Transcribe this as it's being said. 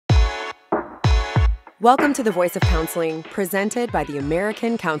Welcome to The Voice of Counseling, presented by the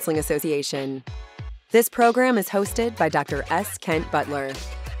American Counseling Association. This program is hosted by Dr. S. Kent Butler.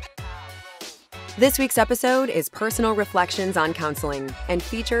 This week's episode is Personal Reflections on Counseling and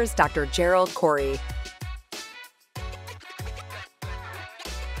features Dr. Gerald Corey.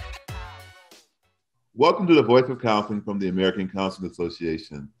 Welcome to The Voice of Counseling from the American Counseling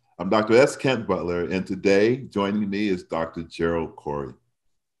Association. I'm Dr. S. Kent Butler, and today joining me is Dr. Gerald Corey.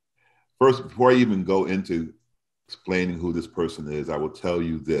 First, before I even go into explaining who this person is, I will tell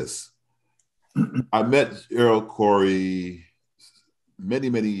you this. I met Gerald Corey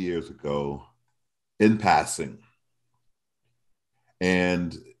many years ago in passing.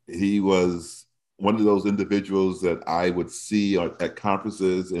 And he was one of those individuals that I would see at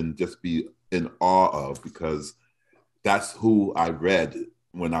conferences and just be in awe of, because that's who I read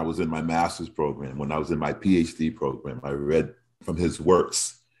when I was in my master's program, when I was in my PhD program. I read from his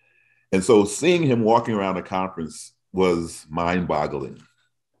works. And so seeing him walking around a conference was mind-boggling.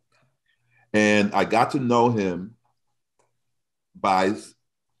 And I got to know him by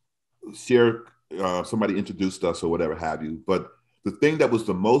somebody introduced us or whatever have you. But the thing that was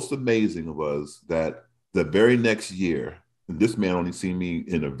the most amazing was that the very next year, and this man only seen me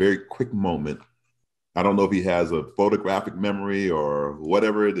in a very quick moment. I don't know if he has a photographic memory or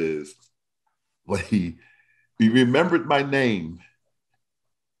whatever it is, but he remembered my name.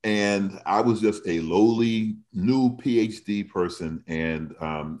 And I was just a lowly new PhD person. And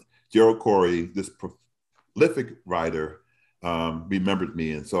Gerald Corey, this prolific writer, remembered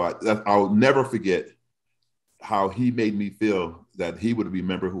me. And so I'll never forget how he made me feel that he would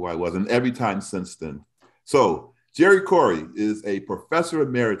remember who I was. And every time since then. So Gerald Corey is a professor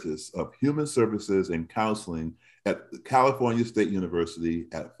emeritus of human services and counseling at California State University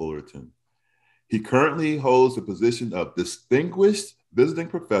at Fullerton. He currently holds the position of distinguished visiting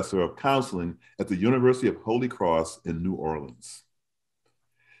professor of counseling at the University of Holy Cross in New Orleans.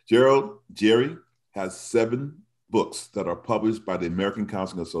 Jerry has 7 books that are published by the American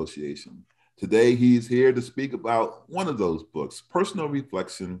Counseling Association. Today, he's here to speak about one of those books, Personal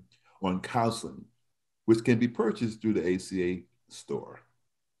Reflection on Counseling, which can be purchased through the ACA store.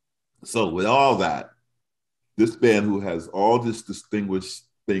 So with all that, this man who has all this distinguished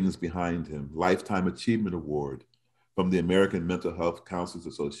things behind him, Lifetime Achievement Award from the American Mental Health Counselors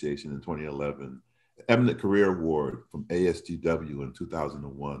Association in 2011, Eminent Career Award from ASGW in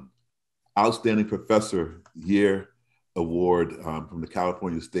 2001, Outstanding Professor Year Award from the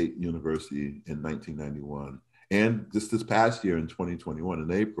California State University in 1991. And just this past year in 2021,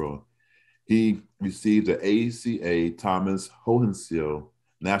 in April, he received the ACA Thomas Hohenstiel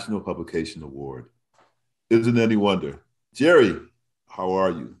National Publication Award. Isn't it any wonder? Jerry, how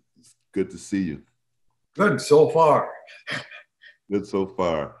are you? It's good to see you. Good so far. Good so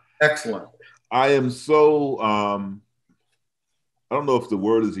far. Excellent. I am so, I don't know if the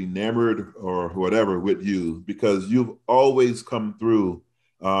word is enamored or whatever with you, because you've always come through.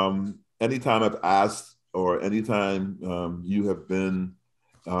 Anytime I've asked or anytime you have been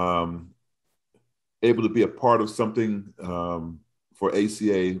able to be a part of something for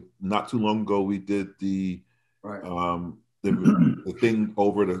ACA. Not too long ago, we did the thing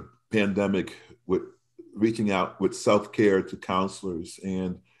over the pandemic with reaching out with self-care to counselors.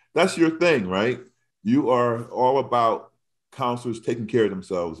 And that's your thing, right? You are all about counselors taking care of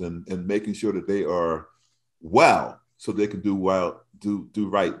themselves and making sure that they are well so they can do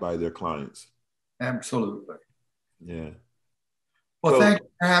right by their clients. Absolutely. Yeah. Well, thank you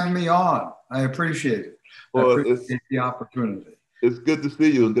for having me on. I appreciate it. I appreciate the opportunity. It's good to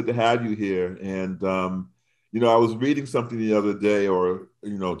see you and good to have you here. And, I was reading something the other day, or,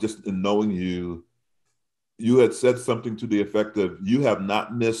 just in knowing you, you had said something to the effect of you have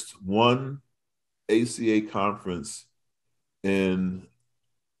not missed one ACA conference in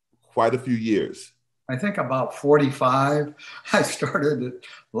quite a few years. I think about 45. I started at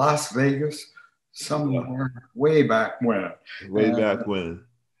Las Vegas somewhere way back when. Back when.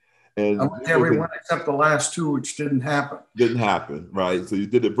 And I went to everyone except the last 2, which didn't happen. Didn't happen, right? So you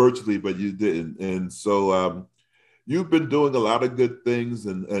did it virtually, but you didn't. And so you've been doing a lot of good things.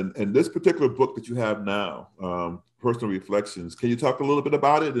 And this particular book that you have now, Personal Reflections, can you talk a little bit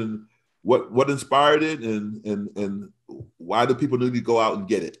about it and what inspired it and why do people need to go out and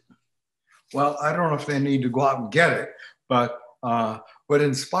get it? Well, I don't know if they need to go out and get it, but what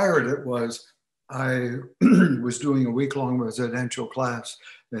inspired it was I was doing a week-long residential class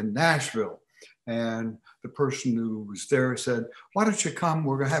in Nashville, and the person who was there said, why don't you come?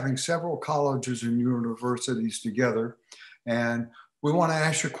 We're having several colleges and universities together, and we want to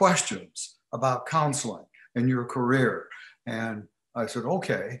ask you questions about counseling and your career. And I said,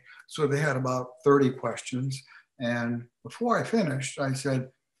 okay. So they had about 30 questions. And before I finished, I said,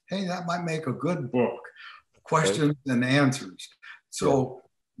 hey, that might make a good book, questions and answers. So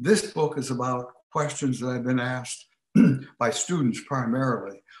this book is about questions that I've been asked by students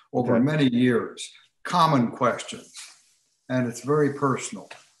primarily over many years, common questions, and it's very personal.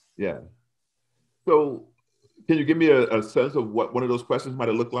 Yeah. So can you give me a sense of what one of those questions might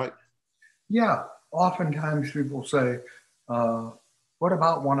have looked like? Yeah. Oftentimes people say, what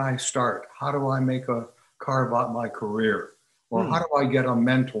about when I start? How do I carve out my career? Or how do I get a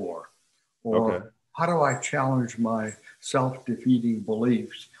mentor? Or how do I challenge my self-defeating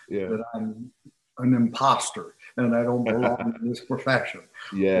beliefs that I'm an imposter and I don't belong in this profession?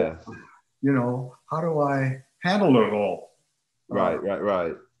 Yeah. Or, you know, how do I handle it all? Right.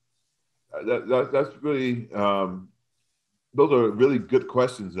 That's really, those are really good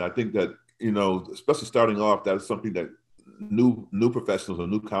questions. And I think that, you know, especially starting off, that's something that new professionals or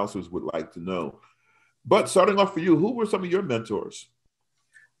new counselors would like to know. But starting off for you, who were some of your mentors?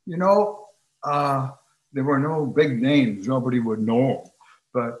 You know, there were no big names. Nobody would know them.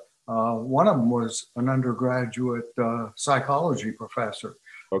 But one of them was an undergraduate psychology professor.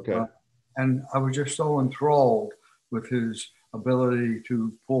 Okay. And I was just so enthralled with his ability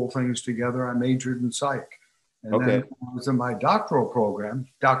to pull things together. I majored in psych. And then I was in my doctoral program,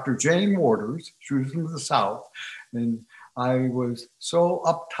 Dr. Jane Waters, she was from the South. And I was so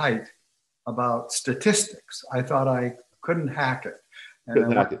uptight about statistics. I thought I couldn't hack it.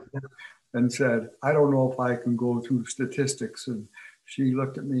 And said, I don't know if I can go through statistics. And she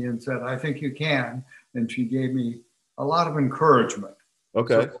looked at me and said, I think you can. And she gave me a lot of encouragement.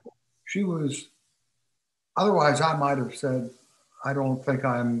 Okay. So she was, otherwise I might have said, I don't think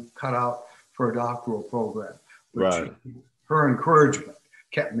I'm cut out for a doctoral program. But her encouragement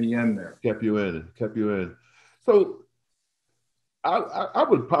kept me in there. Kept you in. So I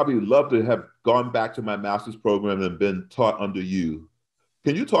would probably love to have gone back to my master's program and been taught under you.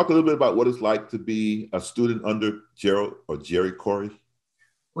 Can you talk a little bit about what it's like to be a student under Gerald or Jerry Corey?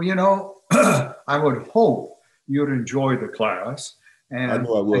 Well, you know, I would hope you'd enjoy the class. And I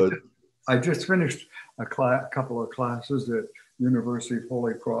know I would. I just finished a couple of classes at University of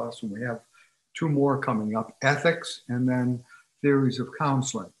Holy Cross, and we have 2 more coming up, ethics and then theories of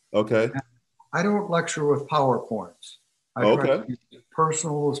counseling. Okay. And I don't lecture with PowerPoints. I try to be as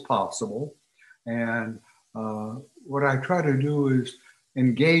personal as possible. And what I try to do is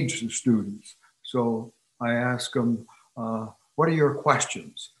engage the students. So I ask them, what are your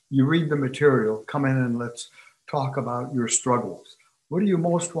questions? You read the material, come in and let's talk about your struggles. What do you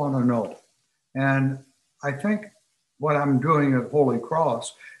most want to know? And I think what I'm doing at Holy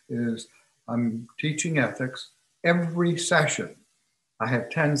Cross is I'm teaching ethics every session. I have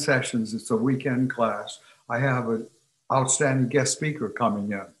 10 sessions. It's a weekend class. I have an outstanding guest speaker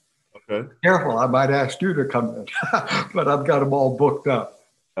coming in. Okay. Careful, I might ask you to come in, but I've got them all booked up.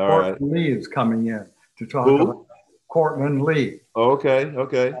 Cortland Lee is coming in to talk about Cortland Lee.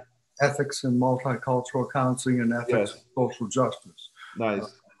 Okay. Ethics and multicultural counseling and ethics and social justice. Nice.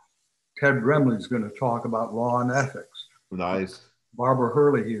 Ted Remley is going to talk about law and ethics. Nice. Barbara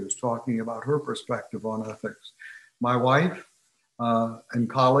Hurley here is talking about her perspective on ethics. My wife and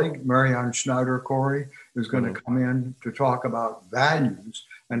colleague, Marianne Schneider-Corey, is going to come in to talk about values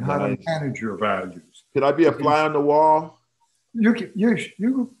and how to manage your values. Could I be a fly on the wall?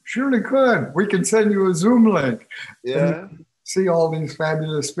 You surely could. We can send you a Zoom link. Yeah. And see all these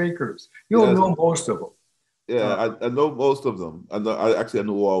fabulous speakers. You'll know most of them. Yeah, I know most of them. I know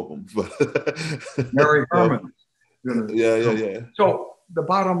all of them. But Mary Herman. Yeah. So the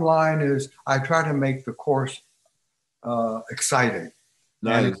bottom line is I try to make the course exciting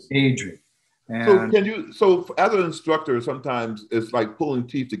and engaging. And so as an instructor, sometimes it's like pulling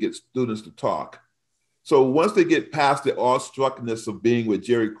teeth to get students to talk. So once they get past the awestruckness of being with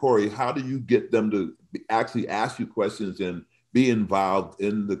Jerry Corey, how do you get them to actually ask you questions and be involved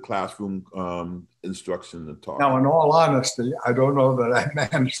in the classroom instruction and talk? Now, in all honesty, I don't know that I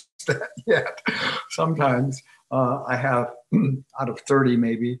managed that yet. Sometimes I have, out of 30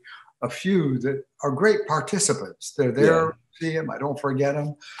 maybe, a few that are great participants. They're there, see them, I don't forget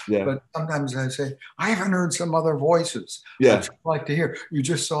them. Yeah. But sometimes I say, I haven't heard some other voices. Yeah. I'd like to hear. You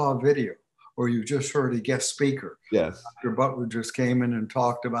just saw a video or you just heard a guest speaker. Yes. Dr. Butler just came in and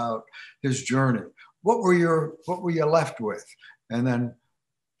talked about his journey. What were you left with? And then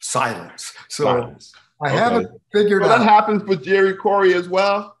silence. So I haven't figured out. That happens with Jerry Corey as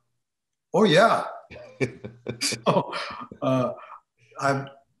well? Oh, yeah. So I've,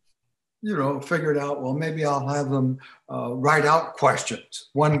 figured out, well, maybe I'll have them write out questions,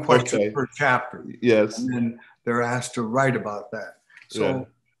 one question per chapter. Yes. And then they're asked to write about that. So,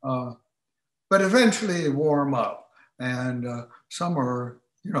 but eventually they warm up, and some are,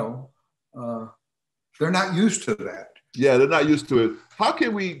 they're not used to that. Yeah, they're not used to it. How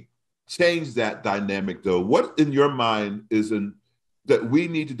can we change that dynamic, though? What in your mind that we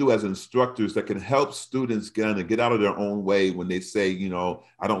need to do as instructors that can help students get out of their own way when they say,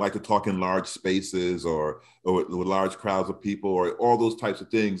 I don't like to talk in large spaces or with large crowds of people or all those types of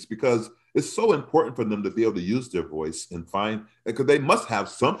things, because it's so important for them to be able to use their voice and because they must have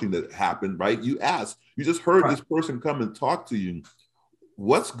something that happened, right? You just heard this person come and talk to you.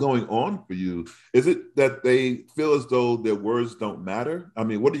 What's going on for you? Is it that they feel as though their words don't matter? I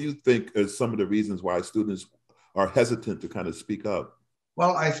mean, what do you think is some of the reasons why students are hesitant to kind of speak up?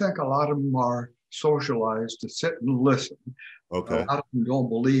 Well, I think a lot of them are socialized to sit and listen. Okay. A lot of them don't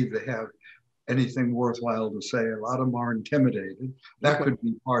believe they have anything worthwhile to say. A lot of them are intimidated. That could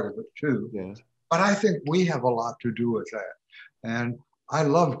be part of it too. Yeah. But I think we have a lot to do with that. And I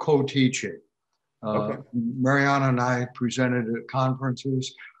love co-teaching. Mariana and I presented at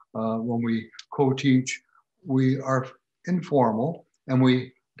conferences. When we co-teach, we are informal and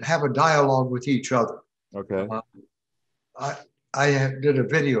we have a dialogue with each other. Okay. I did a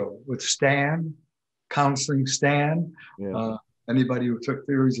video with Stan, Counseling Stan. Yeah. Anybody who took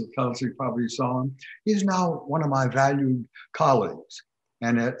theories of counseling probably saw him. He's now one of my valued colleagues.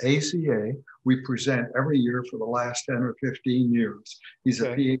 And at ACA, we present every year for the last 10 or 15 years. He's a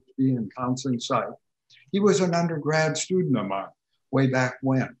PhD in counseling psych. He was an undergrad student of mine way back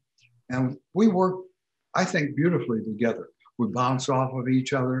when. And we work, I think, beautifully together. We bounce off of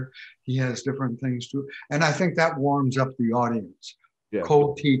each other. He has different things too. And I think that warms up the audience,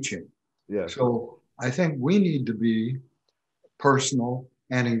 co-teaching. Yeah. So I think we need to be personal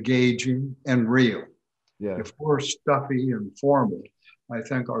and engaging and real. Yeah. If we're stuffy and formal, I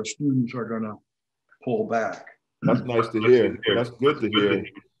think our students are going to pull back. That's nice to hear. That's good to hear.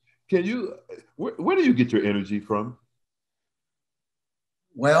 Can you, where do you get your energy from?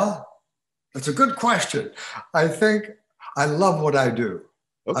 Well, that's a good question. I think I love what I do.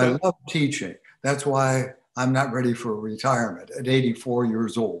 Okay. I love teaching. That's why I'm not ready for retirement at 84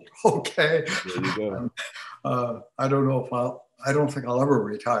 years old. Okay. There you go. I don't know I don't think I'll ever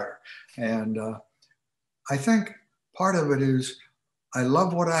retire. And I think part of it is I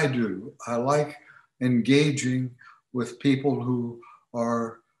love what I do. I like engaging with people who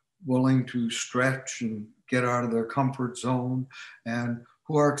are willing to stretch and get out of their comfort zone and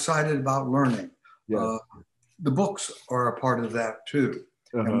who are excited about learning. Yeah. The books are a part of that too,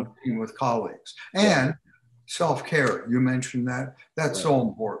 and working with colleagues. And self-care, you mentioned that. That's so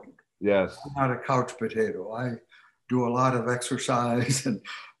important. Yes. I'm not a couch potato. I do a lot of exercise, and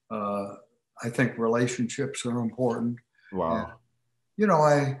I think relationships are important. Wow.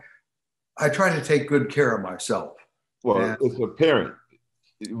 And, I try to take good care of myself. Well, as a parent,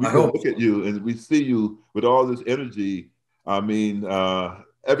 we look at you and we see you with all this energy. I mean,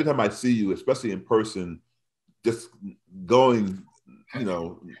 every time I see you, especially in person, just going,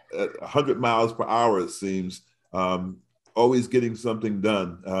 at 100 miles per hour, it seems, always getting something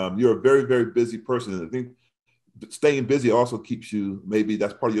done. You're a very, very busy person. And I think staying busy also keeps you, maybe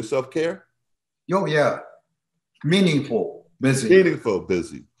that's part of your self-care? Oh, yeah. Meaningful busy. Meaningful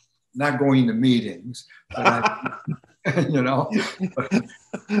busy. Not going to meetings, but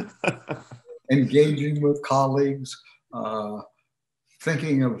engaging with colleagues,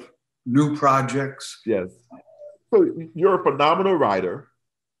 thinking of new projects. Yes. So you're a phenomenal writer.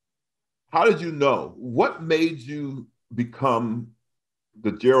 How did you know? What made you become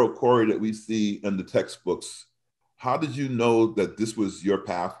the Gerald Corey that we see in the textbooks? How did you know that this was your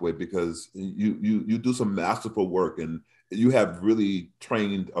pathway? Because you do some masterful work and you have really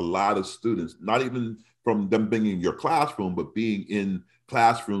trained a lot of students, not even from them being in your classroom, but being in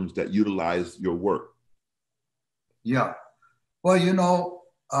classrooms that utilize your work. Yeah. Well,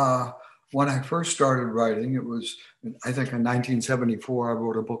 when I first started writing, it was, I think in 1974, I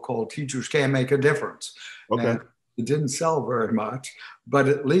wrote a book called Teachers Can't Make a Difference. Okay. And it didn't sell very much, but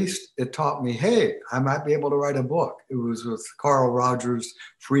at least it taught me, hey, I might be able to write a book. It was with Carl Rogers'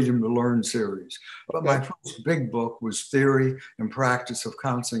 Freedom to Learn series. But my first big book was Theory and Practice of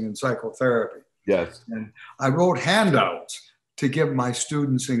Counseling and Psychotherapy. Yes. And I wrote handouts to give my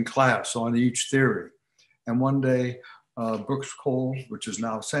students in class on each theory. And one day, Brooks Cole, which is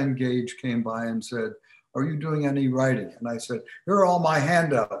now Cengage, came by and said, are you doing any writing? And I said, here are all my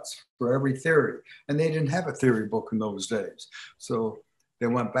handouts for every theory. And they didn't have a theory book in those days. So they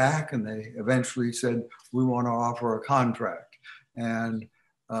went back and they eventually said, we want to offer a contract. And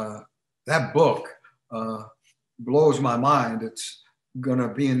that book blows my mind. It's going to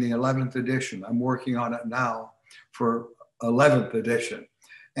be in the 11th edition. I'm working on it now for 11th edition.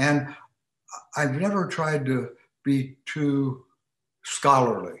 And I've never tried to be too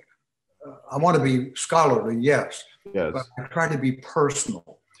scholarly. I want to be scholarly, yes, but I try to be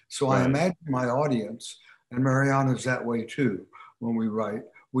personal. So I imagine my audience, and Mariana's that way too, when we write.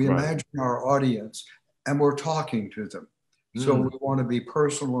 We imagine our audience and we're talking to them. So we want to be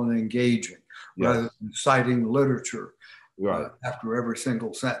personal and engaging rather than citing literature after every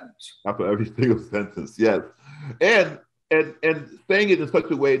single sentence. After every single sentence, yes. And saying it in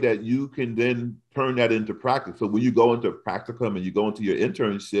such a way that you can then turn that into practice. So when you go into practicum and you go into your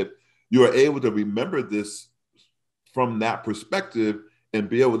internship, you are able to remember this from that perspective and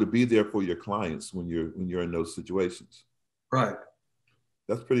be able to be there for your clients when you're in those situations. Right.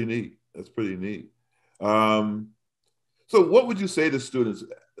 That's pretty neat. That's pretty neat. So what would you say to students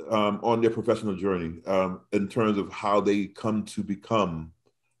on their professional journey in terms of how they come to become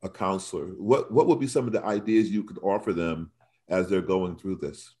a counselor? What would be some of the ideas you could offer them as they're going through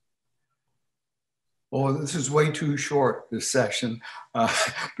this? Well, this is way too short, this session,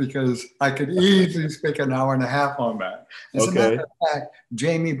 because I could easily speak an hour and a half on that. As a matter of fact,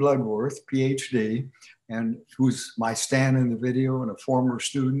 Jamie Bloodworth, PhD, and who's my stand in the video and a former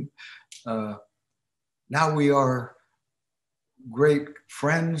student, now we are great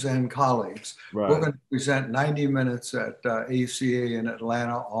friends and colleagues. We're going to present 90 minutes at ACA in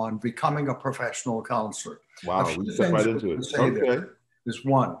Atlanta on becoming a professional counselor. Wow, we step right into it. Okay. Is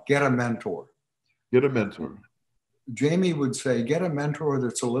one, get a mentor. Get a mentor. Jamie would say, get a mentor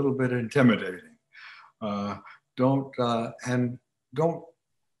that's a little bit intimidating. Don't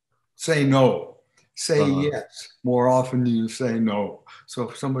say no. Say yes more often than you say no. So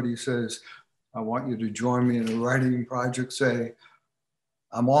if somebody says, I want you to join me in a writing project, say,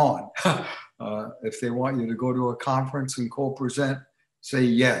 I'm on. If they want you to go to a conference and co-present, say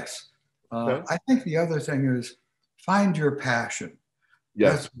yes. I think the other thing is find your passion.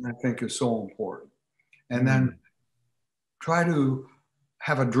 Yes. That's what I think is so important. And then try to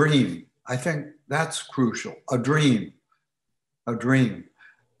have a dream. I think that's crucial. A dream.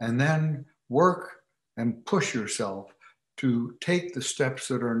 And then work and push yourself to take the steps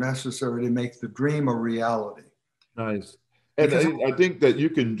that are necessary to make the dream a reality. Nice. And I think that you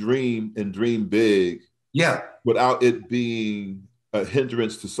can dream and dream big without it being a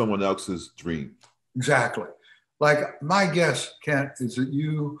hindrance to someone else's dream. Exactly. Like my guess, Kent, is that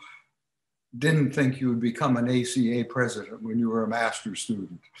you didn't think you would become an ACA president when you were a master's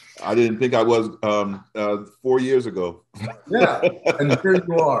student. I didn't think I was 4 years ago. Yeah, and here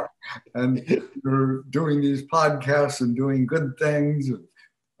you are. And you're doing these podcasts and doing good things,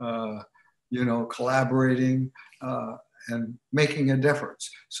 and, collaborating and making a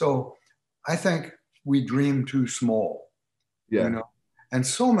difference. So I think we dream too small, and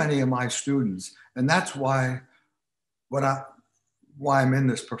so many of my students, and that's why I'm in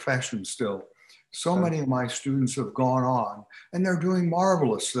this profession still. So many of my students have gone on and they're doing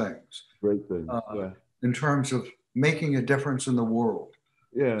marvelous things. Great things, in terms of making a difference in the world.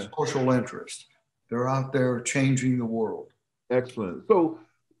 Social interest. They're out there changing the world. Excellent. So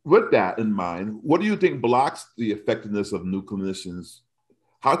with that in mind, what do you think blocks the effectiveness of new clinicians?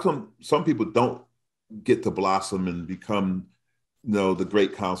 How come some people don't get to blossom and become, the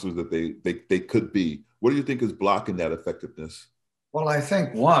great counselors that they could be? What do you think is blocking that effectiveness? Well, I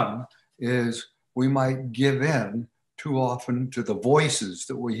think one is we might give in too often to the voices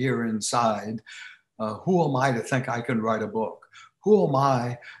that we hear inside. Who am I to think I can write a book? Who am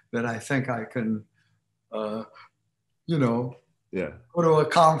I that I think I can, go to a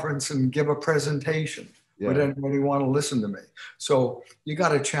conference and give a presentation? Would anybody want to listen to me? So you got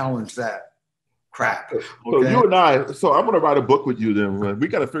to challenge that crap. Okay? So you and I'm going to write a book with you then. We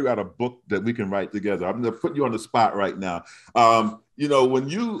got to figure out a book that we can write together. I'm going to put you on the spot right now. When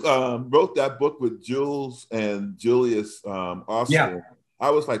you wrote that book with Jules and Julius Austin, I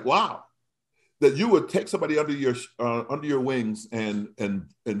was like, wow, that you would take somebody under your wings and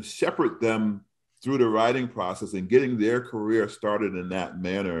shepherd them through the writing process and getting their career started in that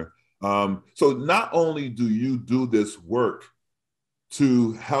manner. So not only do you do this work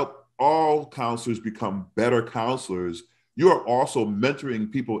to help all counselors become better counselors, you are also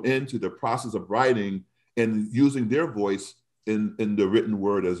mentoring people into the process of writing and using their voice in the written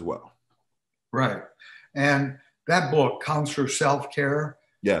word as well. Right. And that book, Counselor Self-Care,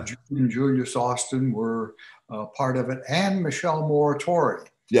 Jude and Julius Austin were part of it, and Michelle Moratori.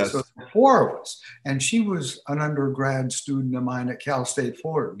 Yes. So the four of us. And she was an undergrad student of mine at Cal State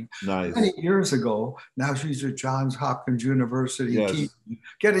Fullerton. Nice. Many years ago. Now she's at Johns Hopkins University teaching,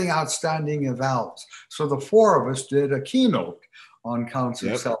 getting outstanding evals. So the four of us did a keynote on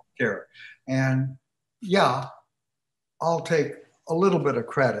counselor self-care. And I'll take a little bit of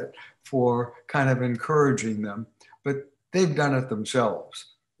credit for kind of encouraging them, but they've done it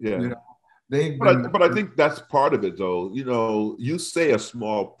themselves. Yeah. You know, they've But been. but I think that's part of it, though. You know, you say a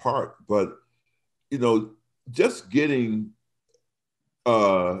small part, but you know, just getting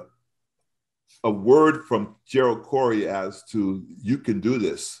a word from Gerald Corey as to you can do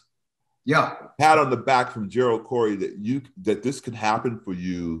this. Yeah. Pat on the back from Gerald Corey that this could happen for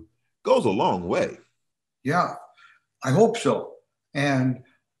you goes a long way. Yeah, I hope so. And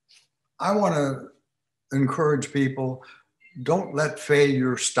I want to encourage people, don't let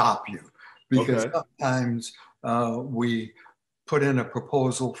failure stop you, because sometimes we put in a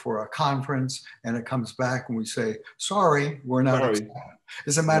proposal for a conference and it comes back and we say, sorry, we're not accepted.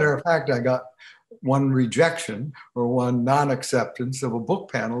 As a matter of fact, I got one rejection or one non-acceptance of a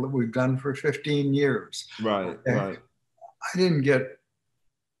book panel that we've done for 15 years. Right. I didn't get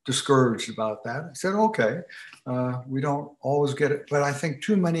discouraged about that. I said, okay, we don't always get it, but I think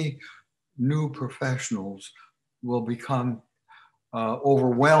too many new professionals will become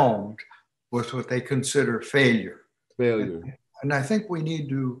overwhelmed with what they consider failure. And I think we need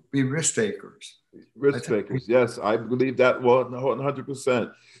to be risk takers. Risk takers, yes, I believe that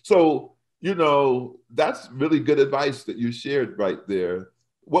 100%. So, you know, that's really good advice that you shared right there.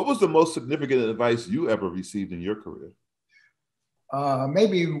 What was the most significant advice you ever received in your career?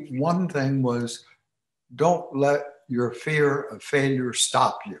 Maybe one thing was, don't let your fear of failure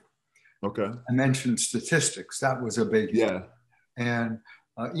stop you. Okay. I mentioned statistics. That was a biggie. Yeah. And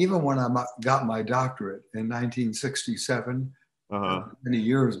even when I got my doctorate in 1967, many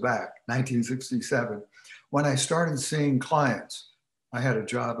years back, 1967, when I started seeing clients, I had a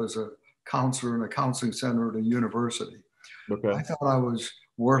job as a counselor in a counseling center at a university. Okay. I thought I was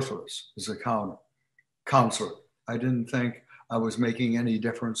worthless as a counselor. I didn't think I was making any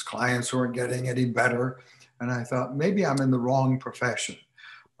difference. Clients weren't getting any better. And I thought, maybe I'm in the wrong profession.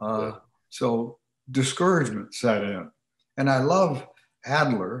 So discouragement set in. And I love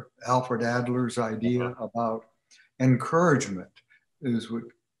Alfred Adler's idea about encouragement is what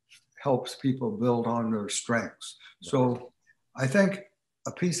helps people build on their strengths. So I think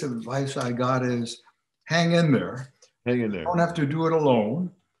a piece of advice I got is hang in there. Hang in there. You don't have to do it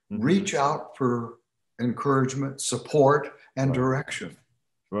alone. Mm-hmm. Reach out for encouragement, support, and direction.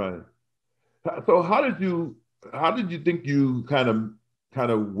 Right. So how did you think you kind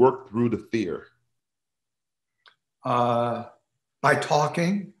of work through the fear? By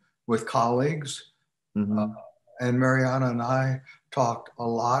talking with colleagues. Mm-hmm. And Mariana and I talked a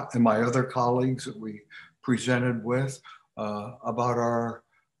lot, and my other colleagues that we presented with, about our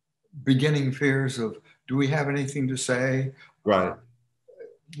beginning fears of, do we have anything to say? Right.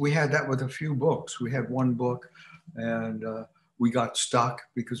 We had that with a few books. We had one book and we got stuck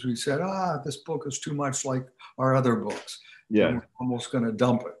because we said, this book is too much like our other books. Yeah. And we're almost going to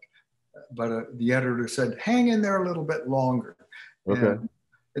dump it. But the editor said, hang in there a little bit longer. Okay. And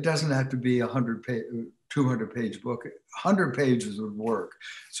it doesn't have to be a 100-page, 200-page book. 100 pages would work.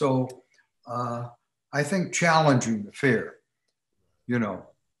 So I think challenging the fear,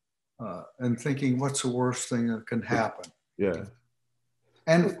 and thinking, what's the worst thing that can happen? Yeah.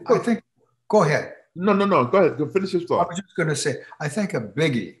 And I think, go ahead. No. Go ahead. Go finish your thought. I was just going to say, I think a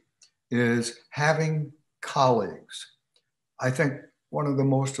biggie is having colleagues. I think one of the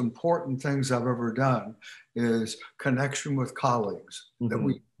most important things I've ever done is connection with colleagues, mm-hmm.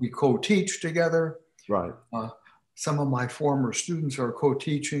 that we co-teach together. Right. Some of my former students are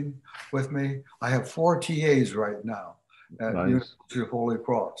co-teaching with me. I have 4 TAs right now at University of Holy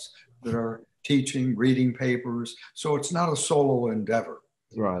Cross that are teaching, reading papers. So it's not a solo endeavor.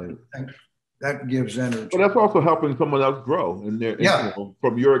 Right. And that gives energy. But that's also helping someone else grow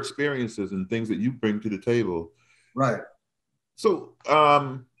from your experiences and things that you bring to the table. Right. So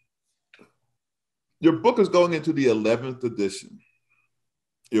your book is going into the 11th edition.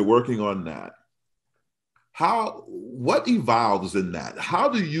 You're working on that. What evolves in that? How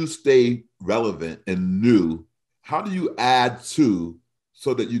do you stay relevant and new? How do you add to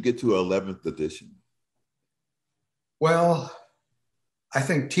so that you get to 11th edition? Well, I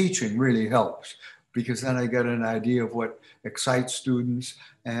think teaching really helps because then I get an idea of what excites students.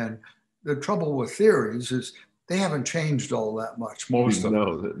 And the trouble with theories is they haven't changed all that much, most of them.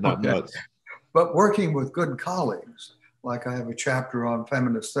 No, not much. But working with good colleagues, like I have a chapter on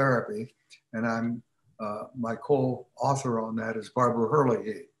feminist therapy, and I'm my co-author on that is Barbara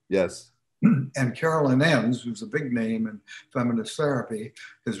Hurley. Yes. And Carolyn Enns, who's a big name in feminist therapy,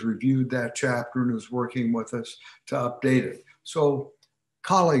 has reviewed that chapter and is working with us to update it. So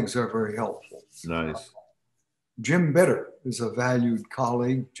colleagues are very helpful. Nice. Jim Bitter is a valued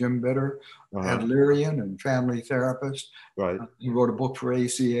colleague. Jim Bitter, Adlerian and family therapist. Right. He wrote a book for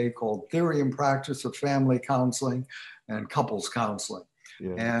ACA called Theory and Practice of Family Counseling and Couples Counseling.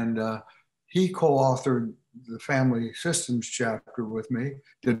 Yeah. And he co-authored the Family Systems chapter with me,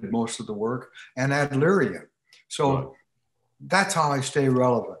 did most of the work, and Adlerian. So that's how I stay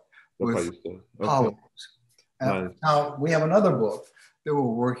relevant with colleagues. Nice. Now, we have another book that we're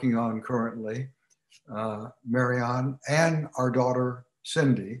working on currently, Marianne and our daughter,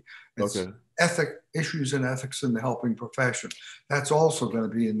 Cindy. It's Issues and Ethics in the Helping Profession. That's also going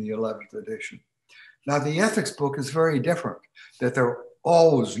to be in the 11th edition. Now, the ethics book is very different, that there are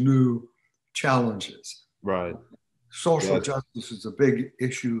always new challenges. Right. Social justice is a big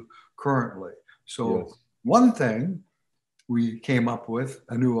issue currently. So one thing we came up with,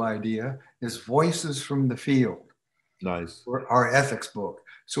 a new idea, is Voices from the Field. Nice. For our ethics book.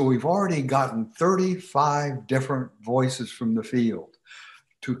 So we've already gotten 35 different voices from the field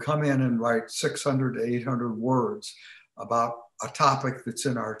to come in and write 600 to 800 words about a topic that's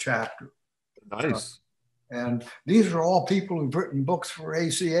in our chapter. Nice. And these are all people who've written books for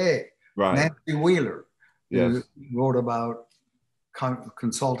ACA. Right. Nancy Wheeler, who wrote about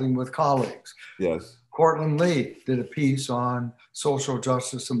consulting with colleagues. Yes. Cortland Lee did a piece on social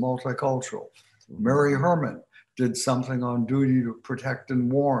justice and multicultural. Mary Herman did something on duty to protect and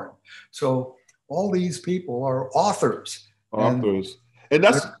warn. So all these people are authors. And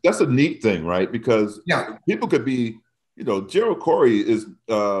that's a neat thing, right? Because people could be, Gerald Corey is,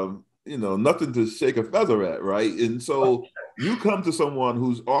 nothing to shake a feather at, right? And so you come to someone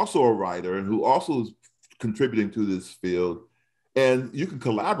who's also a writer and who also is contributing to this field, and you can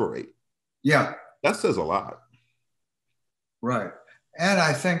collaborate. Yeah. That says a lot. Right. And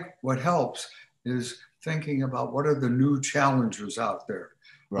I think what helps is thinking about what are the new challenges out there.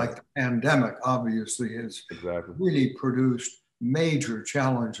 Right. Like the pandemic, obviously, has really produced major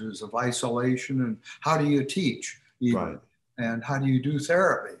challenges of isolation and how do you teach even, and how do you do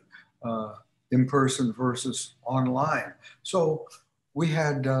therapy in person versus online. So we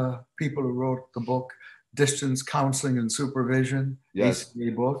had people who wrote the book, Distance Counseling and Supervision,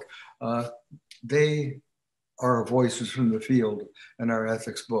 ACA book. They are voices from the field in our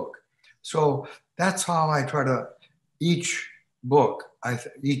ethics book. So that's how I try to, each book,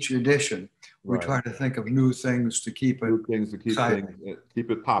 each edition, we try to think of new things to keep it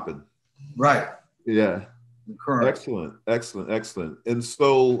keep it popping. Right. Yeah. Current. Excellent. And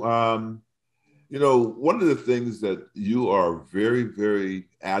so, one of the things that you are very, very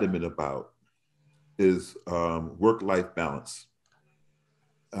adamant about is work-life balance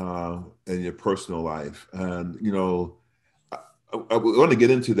in your personal life. And, I want to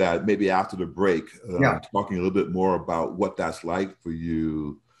get into that maybe after the break, talking a little bit more about what that's like for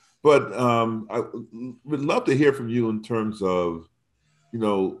you. But I would love to hear from you in terms of,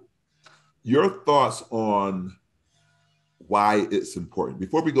 your thoughts on why it's important.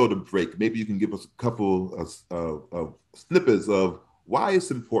 Before we go to break, maybe you can give us a couple of snippets of why it's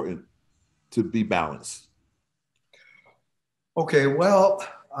important to be balanced. Okay, well,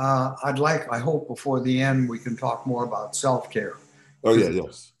 I hope before the end, we can talk more about self-care. Oh,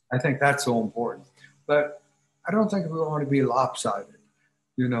 yes. I think that's so important. But I don't think we want to be lopsided,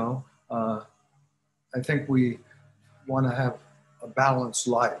 I think we want to have a balanced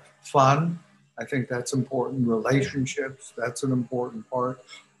life. Fun, I think that's important. Relationships, that's an important part.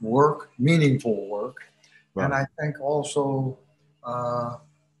 Work, meaningful work. Right. And I think also,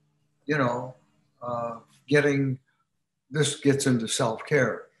 this gets into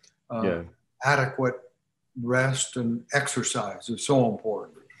self-care. Adequate rest and exercise is so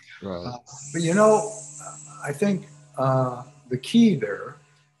important. Right. But I think the key there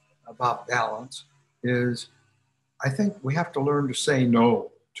about balance is I think we have to learn to say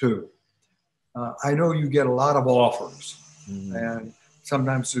no too. I know you get a lot of offers, and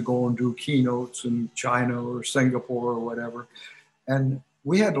sometimes to go and do keynotes in China or Singapore or whatever. And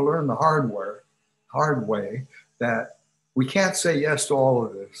we had to learn the hard way that we can't say yes to all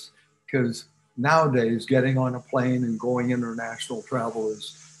of this, because nowadays getting on a plane and going international travel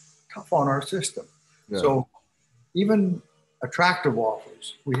is tough on our system. Yeah. So even attractive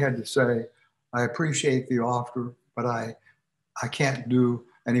offers, we had to say, I appreciate the offer, but I can't do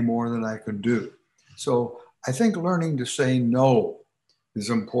any more than I can do. So I think learning to say no is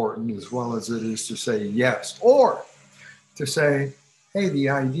important as well as it is to say yes, or to say, hey,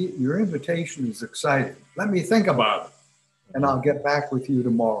 your invitation is exciting. Let me think about it, and I'll get back with you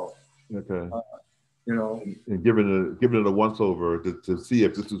tomorrow. Okay. And giving it a once over to see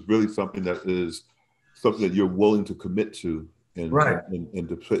if this is really something that you're willing to commit to and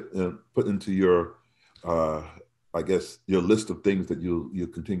to put into your I guess, your list of things that you'll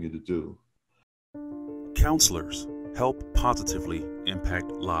continue to do? Counselors help positively impact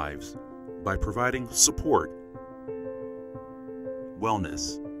lives by providing support,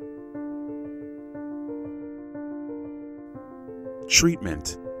 wellness,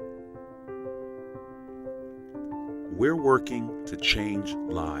 treatment. We're working to change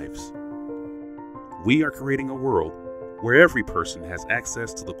lives. We are creating a world where every person has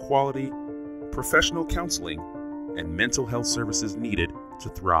access to the quality, professional counseling, and mental health services needed to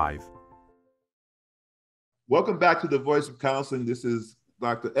thrive. Welcome back to The Voice of Counseling. This is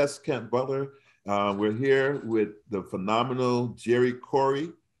Dr. S. Kent Butler. We're here with the phenomenal Gerald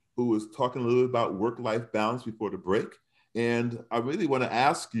Corey, who was talking a little bit about work-life balance before the break. And I really want to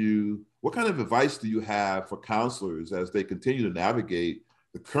ask you, what kind of advice do you have for counselors as they continue to navigate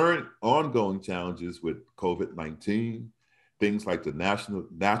the current ongoing challenges with COVID-19, things like the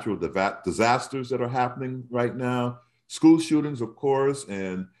natural disasters that are happening right now, school shootings, of course,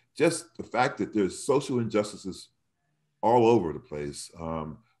 and just the fact that there's social injustices all over the place.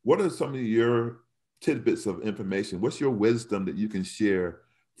 What are some of your tidbits of information? What's your wisdom that you can share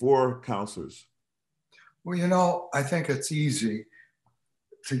for counselors? Well, I think it's easy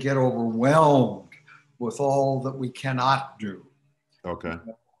to get overwhelmed with all that we cannot do. Okay.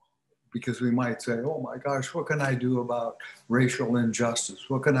 Because we might say, oh my gosh, what can I do about racial injustice?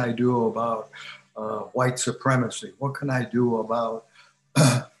 What can I do about white supremacy? What can I do about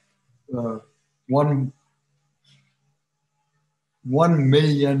 1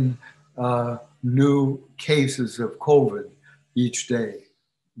 million new cases of COVID each day,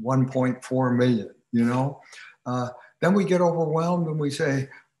 1.4 million, Then we get overwhelmed and we say,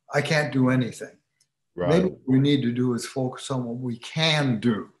 I can't do anything. Right. Maybe what we need to do is focus on what we can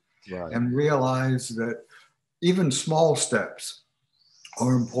do, right, and realize that even small steps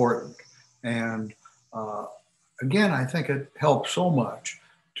are important. And again, I think it helps so much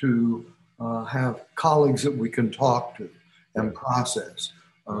to have colleagues that we can talk to and process.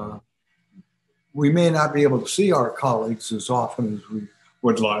 We may not be able to see our colleagues as often as we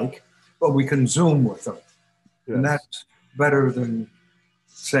would like, but we can Zoom with them. Yes. And that's better than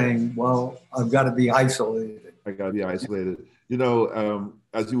saying, well, I've got to be isolated. I got to be isolated.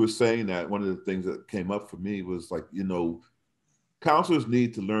 As you were saying that, one of the things that came up for me was like, counselors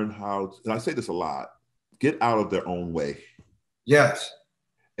need to learn how to, and I say this a lot, get out of their own way. Yes.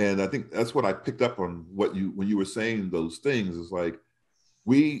 And I think that's what I picked up on when you were saying those things, is like,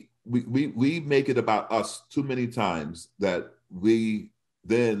 we make it about us too many times that we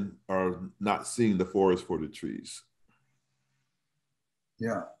then are not seeing the forest for the trees.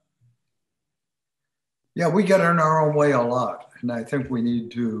 Yeah. Yeah, we get in our own way a lot. And I think we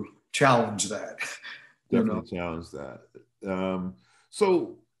need to challenge that. Definitely challenge that.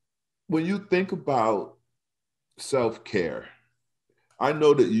 So when you think about self-care, I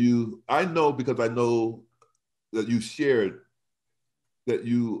know because I know that you shared that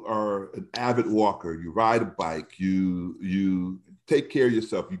you are an avid walker, you ride a bike, you take care of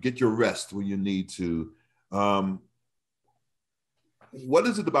yourself, you get your rest when you need to. What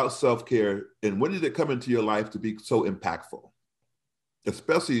is it about self-care, and when did it come into your life to be so impactful,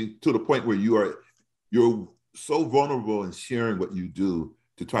 especially to the point where you're so vulnerable in sharing what you do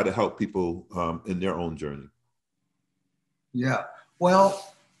to try to help people in their own journey? Yeah,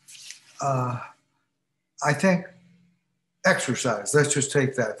 well, I think exercise, let's just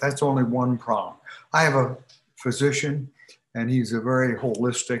take that. That's only one prong. I have a physician, and he's a very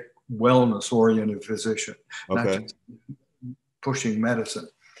holistic, wellness-oriented physician, not just pushing medicine.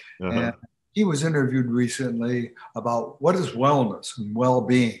 Uh-huh. And he was interviewed recently about what is wellness and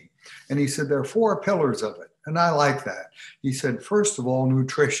well-being. And he said there are 4 pillars of it. And I like that. He said, first of all,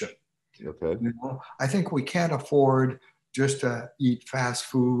 nutrition. Okay. I think we can't afford just to eat fast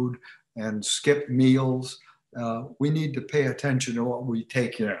food and skip meals. We need to pay attention to what we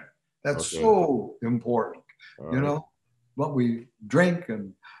take in. That's so important. Right. What we drink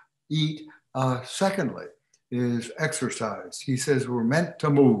and eat. Secondly, is exercise. He says we're meant to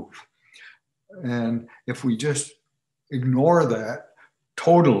move. And if we just ignore that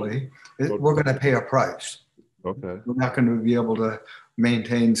totally, we're going to pay a price. Okay. We're not going to be able to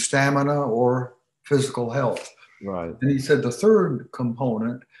maintain stamina or physical health. Right. And he said the third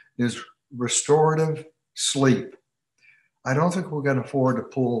component is restorative sleep. I don't think we're going to afford to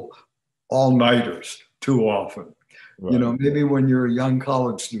pull all-nighters too often. Right. Maybe when you're a young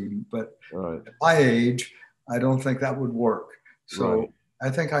college student, but at my age, I don't think that would work. So I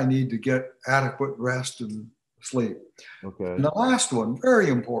think I need to get adequate rest and sleep. Okay. And the last one, very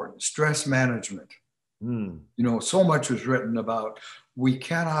important, stress management. So much is written about we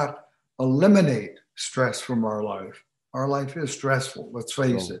cannot eliminate stress from our life. Our life is stressful, let's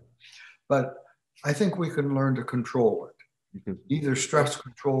face it. But I think we can learn to control it. Either stress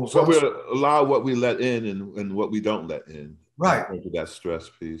controls us. We allow what we let in and what we don't let in. Right. Into that stress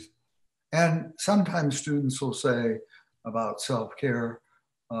piece. And sometimes students will say about self-care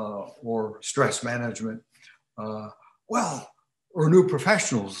or stress management, or new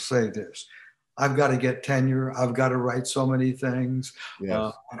professionals say this: I've got to get tenure. I've got to write so many things.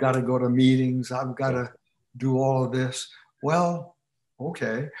 Yes. I've got to go to meetings. I've got to do all of this. Well,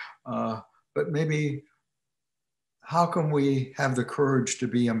 okay. But maybe how can we have the courage to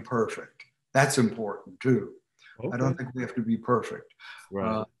be imperfect? That's important too. Okay. I don't think we have to be perfect.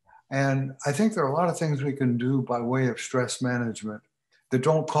 Right. And I think there are a lot of things we can do by way of stress management that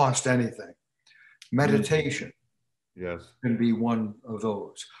don't cost anything. Meditation can be one of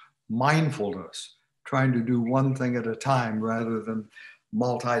those. Mindfulness, trying to do one thing at a time rather than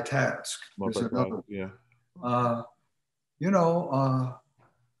multitask.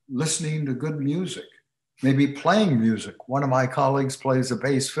 Listening to good music, maybe playing music. One of my colleagues plays a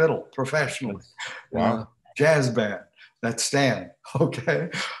bass fiddle professionally. Wow. Jazz band, that's Stan, okay?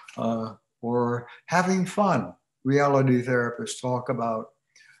 Or having fun. Reality therapists talk about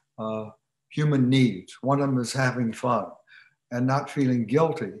human needs. One of them is having fun and not feeling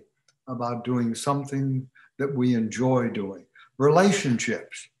guilty about doing something that we enjoy doing.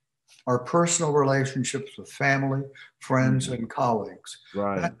 Relationships, our personal relationships with family, friends, and colleagues.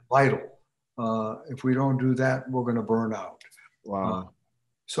 Right. That's vital. If we don't do that, we're going to burn out. Wow.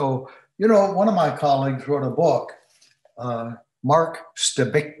 One of my colleagues wrote a book, Mark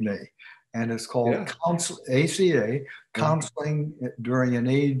Stebikny, and it's called ACA, Counseling During an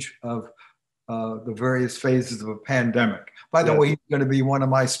Age of the Various Phases of a Pandemic. By the way, he's going to be one of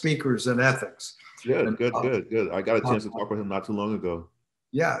my speakers in ethics. Good. I got a chance to talk with him not too long ago.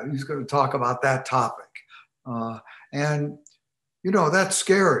 Yeah, he's going to talk about that topic. That's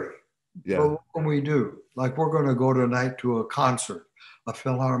scary. Yeah. But what can we do? Like, we're going to go tonight to a concert, a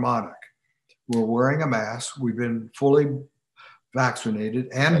philharmonic. We're wearing a mask. We've been fully vaccinated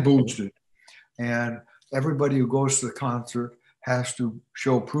and boosted. And everybody who goes to the concert has to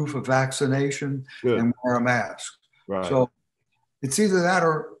show proof of vaccination and wear a mask. Right. So it's either that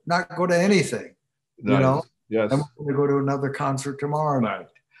or not go to anything, Yes. And we're going to go to another concert tomorrow night.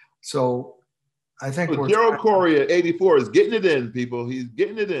 So I think Gerald Corey at 84 is getting it in, people. He's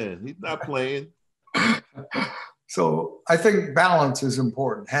getting it in. He's not playing. So I think balance is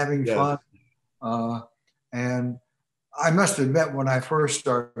important, having fun. And I must admit, when I first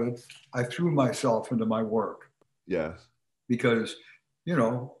started, I threw myself into my work. Yes. Because,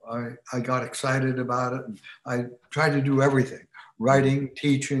 I got excited about it. And I tried to do everything: writing,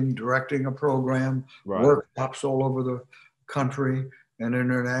 teaching, directing a program, workshops all over the country and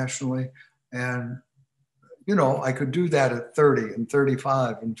internationally. And, I could do that at 30 and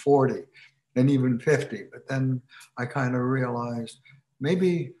 35 and 40 and even 50. But then I kind of realized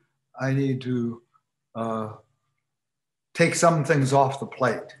maybe I need to take some things off the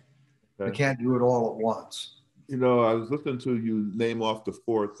plate. I can't do it all at once. I was listening to you name off the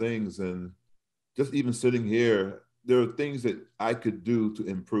 4 things, and just even sitting here, there are things that I could do to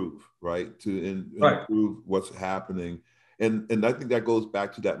improve, right? Improve what's happening. And I think that goes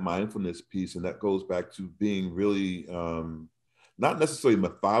back to that mindfulness piece, and that goes back to being really, not necessarily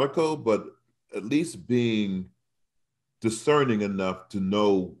methodical, but at least being discerning enough to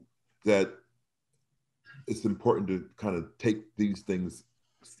know that it's important to kind of take these things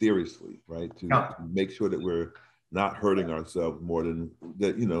seriously, right? To make sure that we're not hurting ourselves more than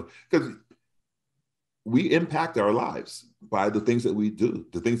that, because we impact our lives by the things that we do,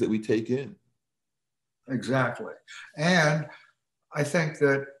 the things that we take in. Exactly. And I think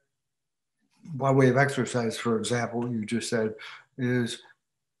that by way of exercise, for example, you just said, is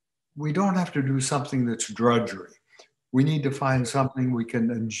we don't have to do something that's drudgery. We need to find something we can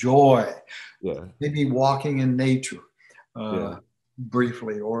enjoy. Yeah. Maybe walking in nature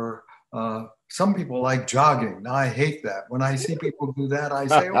briefly, or some people like jogging. Now, I hate that. When I see people do that, I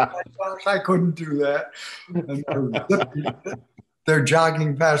say, oh my gosh, I couldn't do that. And they're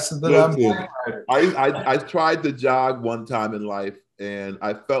jogging faster than I tried to jog one time in life, and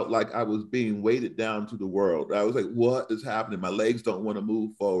I felt like I was being weighted down to the world. I was like, what is happening? My legs don't want to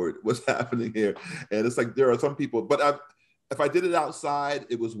move forward. What's happening here? And it's like, there are some people, but if I did it outside,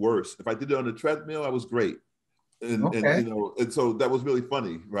 it was worse. If I did it on the treadmill, I was great. And so that was really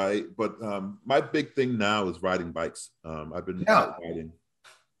funny, right? But my big thing now is riding bikes. I've been riding.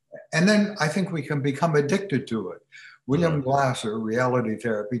 And then I think we can become addicted to it. William Glasser, reality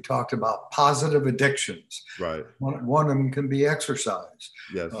therapy, talked about positive addictions. Right. One of them can be exercise.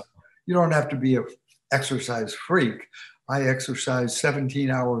 Yes. You don't have to be a exercise freak. I exercise 17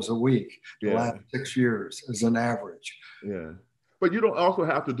 hours a week the last 6 years as an average. Yeah. But you don't also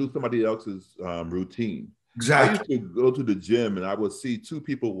have to do somebody else's routine. Exactly. I used to go to the gym and I would see two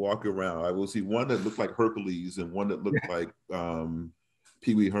people walk around. I would see one that looked like Hercules and one that looked like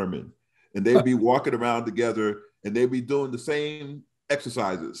Pee Wee Herman. And they'd be walking around together and they'd be doing the same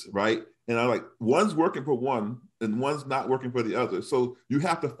exercises, right? And I'm like, one's working for one and one's not working for the other. So you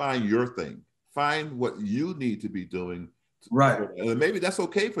have to find your thing. Find what you need to be doing. Right. And maybe that's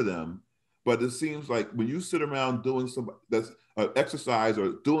okay for them. But it seems like when you sit around doing some that's exercise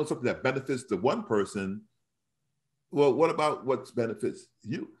or doing something that benefits the one person, well, what about what benefits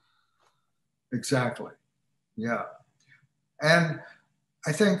you? Exactly. Yeah. And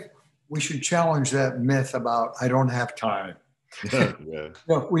I think we should challenge that myth about I don't have time. Yeah. You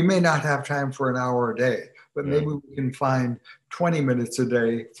know, we may not have time for an hour a day, but maybe we can find 20 minutes a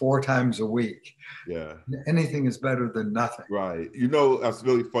day, 4 times a week. Yeah. Anything is better than nothing. Right. You know, that's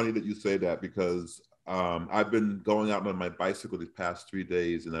really funny that you say that because I've been going out on my bicycle these past 3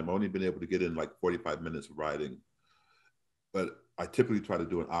 days and I've only been able to get in like 45 minutes of riding. But I typically try to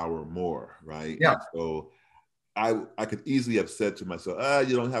do an hour or more, right? Yeah. And so I could easily have said to myself,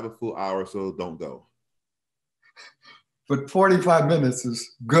 you don't have a full hour, so don't go. But 45 minutes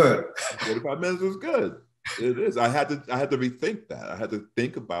is good. 45 minutes is good. It is. I had to rethink that. I had to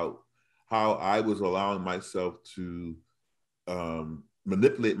think about how I was allowing myself to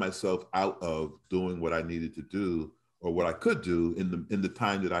manipulate myself out of doing what I needed to do or what I could do in the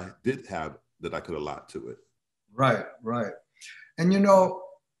time that I did have that I could allot to it. Right, right. And you know,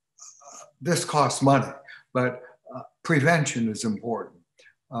 this costs money, but prevention is important.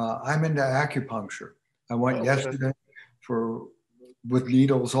 I'm into acupuncture. I went yesterday with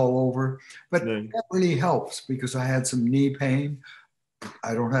needles all over, but that really helps because I had some knee pain.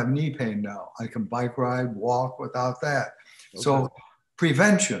 I don't have knee pain now. I can bike ride, walk without that. Okay. So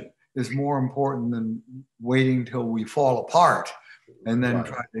prevention is more important than waiting till we fall apart and then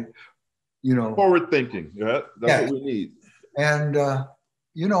try to, you know. Forward thinking, that's what we need. And,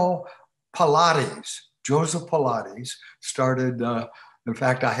 you know, Pilates, Joseph Pilates started, in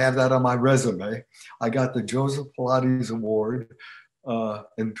fact, I have that on my resume. I got the Joseph Pilates Award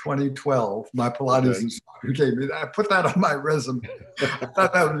in 2012. My Pilates instructor gave me that. I put that on my resume. I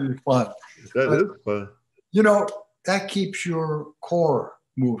thought that would be fun. That is fun. You know, that keeps your core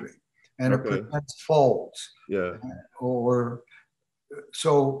moving and it prevents falls. Yeah.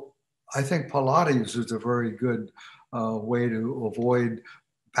 So I think Pilates is a very good way to avoid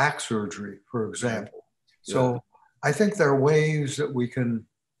back surgery, for example. Yeah. So I think there are ways that we can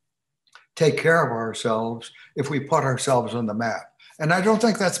take care of ourselves if we put ourselves on the map. And I don't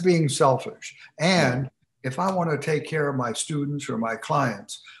think that's being selfish. And if I want to take care of my students or my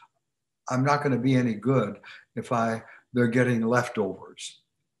clients, I'm not going to be any good if they're getting leftovers.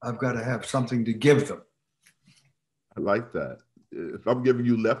 I've got to have something to give them. I like that. If I'm giving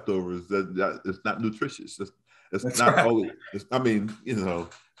you leftovers, that it's not nutritious. It's not always. I mean, you know,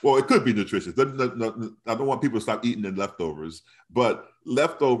 well, it could be nutritious. I don't want people to stop eating the leftovers, but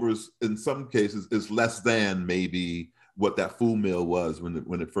leftovers in some cases is less than maybe what that full meal was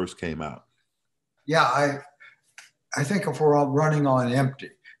when it first came out. Yeah, I think if we're all running on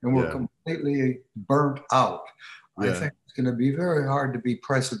empty and we're completely burnt out, I think it's going to be very hard to be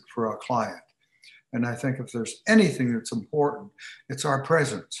present for a client. And I think if there's anything that's important, it's our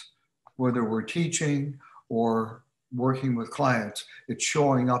presence, whether we're teaching or working with clients, it's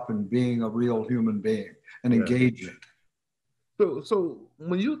showing up and being a real human being and engaging. So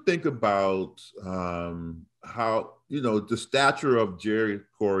when you think about how, you know, the stature of Gerald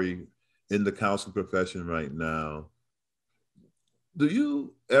Corey in the counseling profession right now, do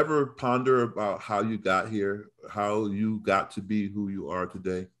you ever ponder about how you got here, how you got to be who you are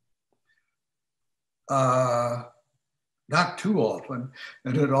today? Not too often,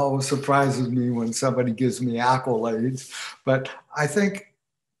 and it always surprises me when somebody gives me accolades. But I think,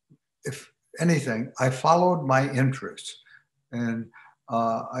 if anything, I followed my interests, and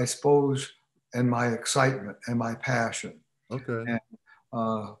I suppose, and my excitement and my passion. Okay.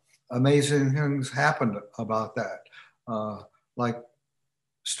 And amazing things happened about that. Like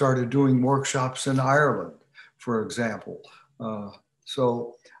started doing workshops in Ireland, for example.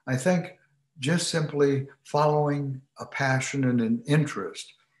 So I think just simply following a passion and an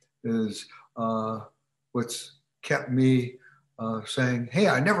interest is what's kept me saying, hey,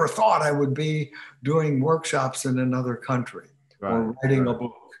 I never thought I would be doing workshops in another country or writing a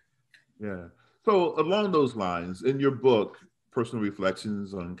book. Yeah. So along those lines, in your book, Personal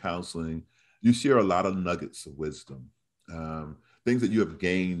Reflections on Counseling, you share a lot of nuggets of wisdom, things that you have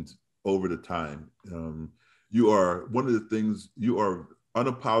gained over the time. You are one of the things, you are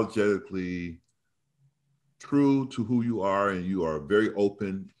unapologetically true to who you are, and you are very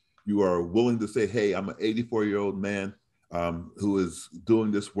open. You are willing to say, hey, I'm an 84-year-old man who is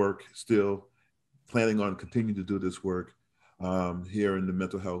doing this work still, planning on continuing to do this work here in the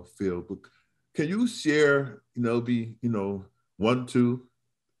mental health field. But can you share, one, two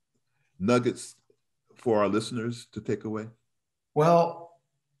nuggets for our listeners to take away? Well,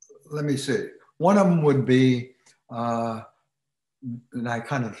 let me see. One of them would be, and I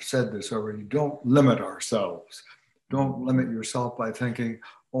kind of said this already, don't limit ourselves. Don't limit yourself by thinking,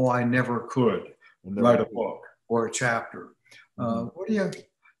 oh, I never could write a book or a chapter. What do you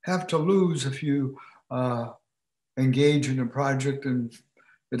have to lose if you engage in a project and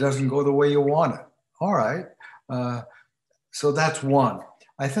it doesn't go the way you want it? All right. So that's one.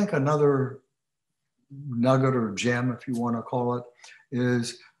 I think another nugget or gem, if you want to call it,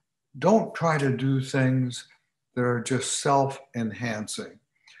 is don't try to do things that are just self-enhancing.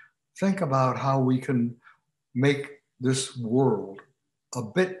 Think about how we can make this world a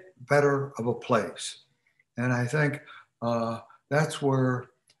bit better of a place. And I think that's where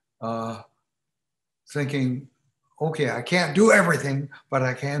thinking, okay, I can't do everything, but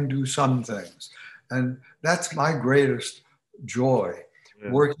I can do some things. And that's my greatest joy,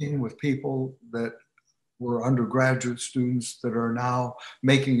 working with people that were undergraduate students that are now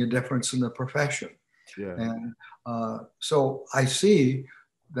making a difference in the profession. Yeah. And so I see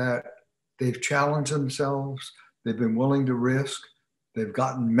that they've challenged themselves, they've been willing to risk, they've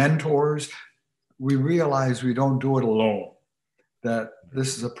gotten mentors. We realize we don't do it alone, that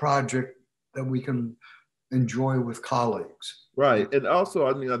this is a project that we can enjoy with colleagues. Right. And also,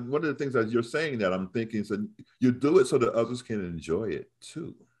 I mean, one of the things as you're saying that, I'm thinking, so you do it so that others can enjoy it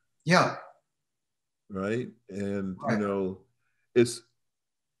too. Yeah. Right. And,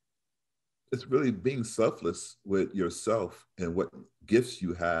 it's really being selfless with yourself and what gifts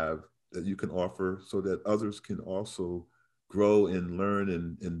you have that you can offer so that others can also grow and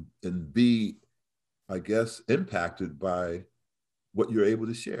learn and be, I guess, impacted by what you're able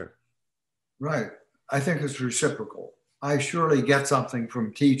to share. Right. I think it's reciprocal. I surely get something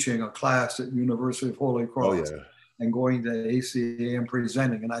from teaching a class at University of Holy Cross and going to ACA and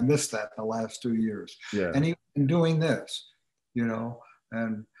presenting. And I missed that the last 2 years. Yeah. And even doing this,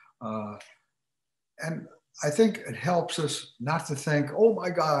 and I think it helps us not to think, oh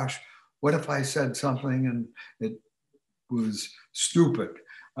my gosh, what if I said something and it was stupid?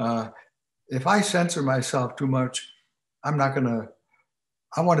 If I censor myself too much, I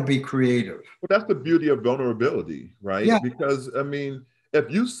want to be creative. Well, that's the beauty of vulnerability, right? Yeah. Because, I mean, if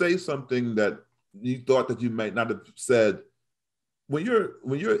you say something that you thought that you might not have said, when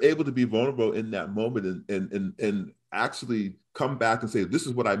you're able to be vulnerable in that moment and actually come back and say, this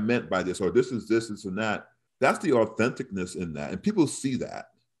is what I meant by this, or this, and that, that's the authenticness in that. And people see that.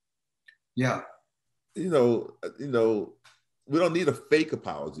 Yeah. We don't need a fake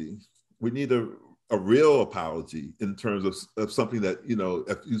apology. We need a real apology in terms of something that,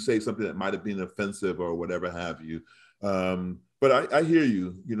 if you say something that might have been offensive or whatever have you. But I hear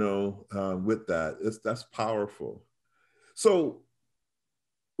you, with that. That's powerful. So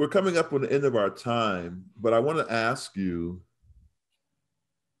we're coming up on the end of our time, but I want to ask you,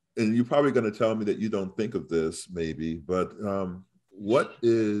 and you're probably going to tell me that you don't think of this maybe, but what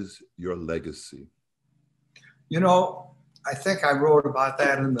is your legacy? I think I wrote about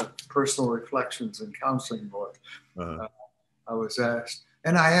that in the Personal Reflections and Counseling book. I was asked,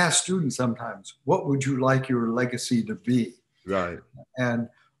 and I ask students sometimes, what would you like your legacy to be? Right. And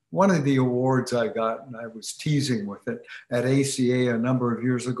one of the awards I got, and I was teasing with it, at ACA a number of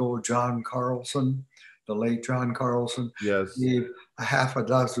years ago, John Carlson, the late John Carlson, gave a half a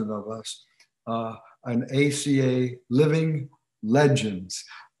dozen of us an ACA Living Legends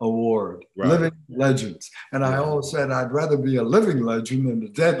Award. Right. Living Legends. And I always said I'd rather be a living legend than a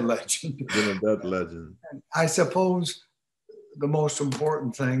dead legend. Than a dead legend. I suppose the most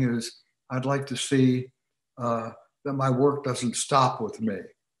important thing is I'd like to see that my work doesn't stop with me.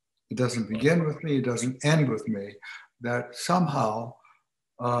 It doesn't begin with me. It doesn't end with me. That somehow,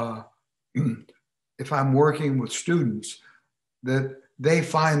 if I'm working with students, that they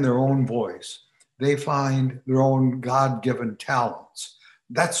find their own voice. They find their own God-given talents.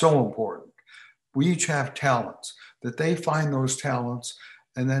 That's so important. We each have talents, that they find those talents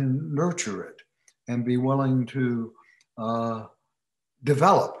and then nurture it and be willing to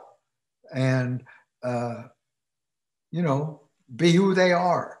develop and, be who they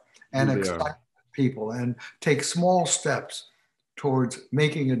are and expect people and take small steps towards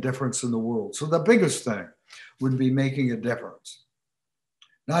making a difference in the world. So the biggest thing would be making a difference.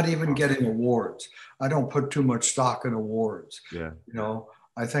 not even getting awards. I don't put too much stock in awards. Yeah. You know,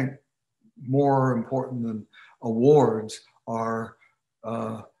 I think more important than awards are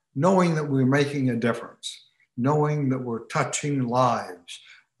knowing that we're making a difference, knowing that we're touching lives,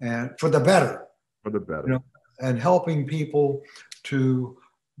 and for the better. For the better. You know, and helping people to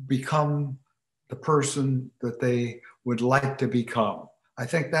become the person that they would like to become. I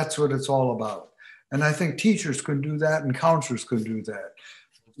think that's what it's all about. And I think teachers can do that and counselors can do that.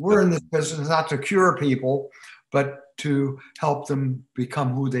 We're in this business not to cure people, but to help them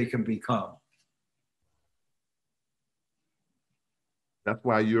become who they can become. That's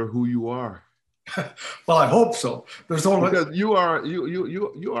why you're who you are. Well, I hope so. There's only because you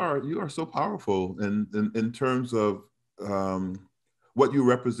are so powerful in terms of what you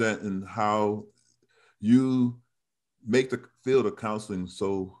represent and how you make the field of counseling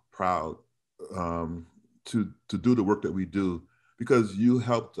so proud to do the work that we do, because you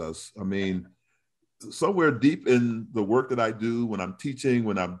helped us. I mean, somewhere deep in the work that I do, when I'm teaching,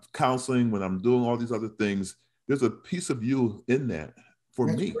 when I'm counseling, when I'm doing all these other things, there's a piece of you in that for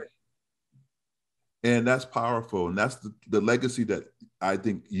That's me. great. And that's powerful. And that's the legacy that I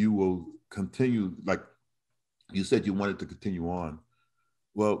think you will continue. Like you said, you wanted to continue on.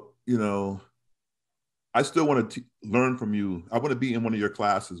 Well, you know, I still want to learn from you. I want to be in one of your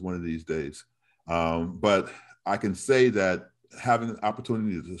classes one of these days. But I can say that having an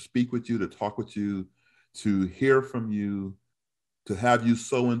opportunity to speak with you, to talk with you, to hear from you, to have you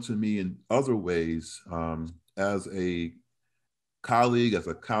sow into me in other ways, as a colleague, as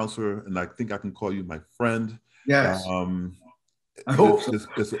a counselor, and I think I can call you my friend. Yes. I hope so.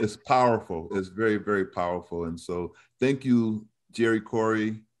 It's powerful. It's very, very powerful. And so thank you, Gerald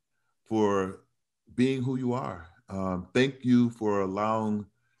Corey, for being who you are. Thank you for allowing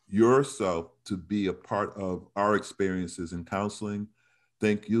yourself to be a part of our experiences in counseling.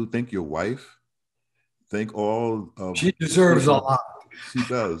 Thank you. Thank your wife. Thank all of she deserves a lot. She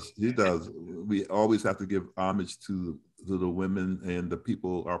does. She does. We always have to give homage to the women and the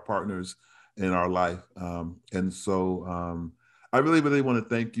people, our partners in our life. And so I really, really want to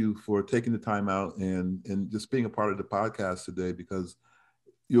thank you for taking the time out and just being a part of the podcast today, because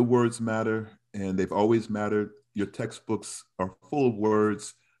your words matter and they've always mattered. Your textbooks are full of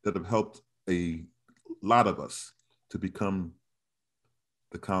words that have helped a lot of us to become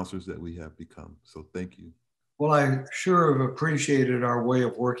the counselors that we have become. So thank you. Well, I sure have appreciated our way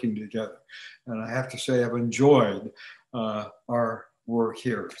of working together. And I have to say I've enjoyed our work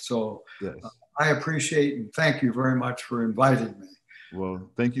here. So yes. I appreciate and thank you very much for inviting me. Well,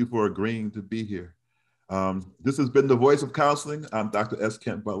 thank you for agreeing to be here. This has been The Voice of Counseling. I'm Dr. S.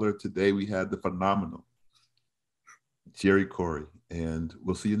 Kent Butler. Today we had the phenomenal Gerald Corey, and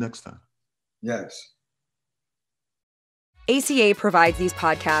we'll see you next time. Yes. ACA provides these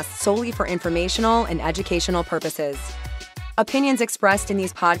podcasts solely for informational and educational purposes. Opinions expressed in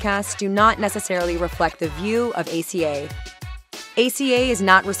these podcasts do not necessarily reflect the view of ACA. ACA is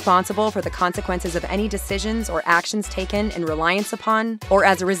not responsible for the consequences of any decisions or actions taken in reliance upon or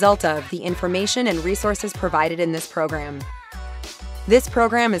as a result of the information and resources provided in this program. This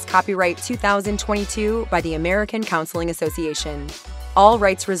program is copyright 2022 by the American Counseling Association. All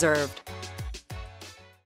rights reserved.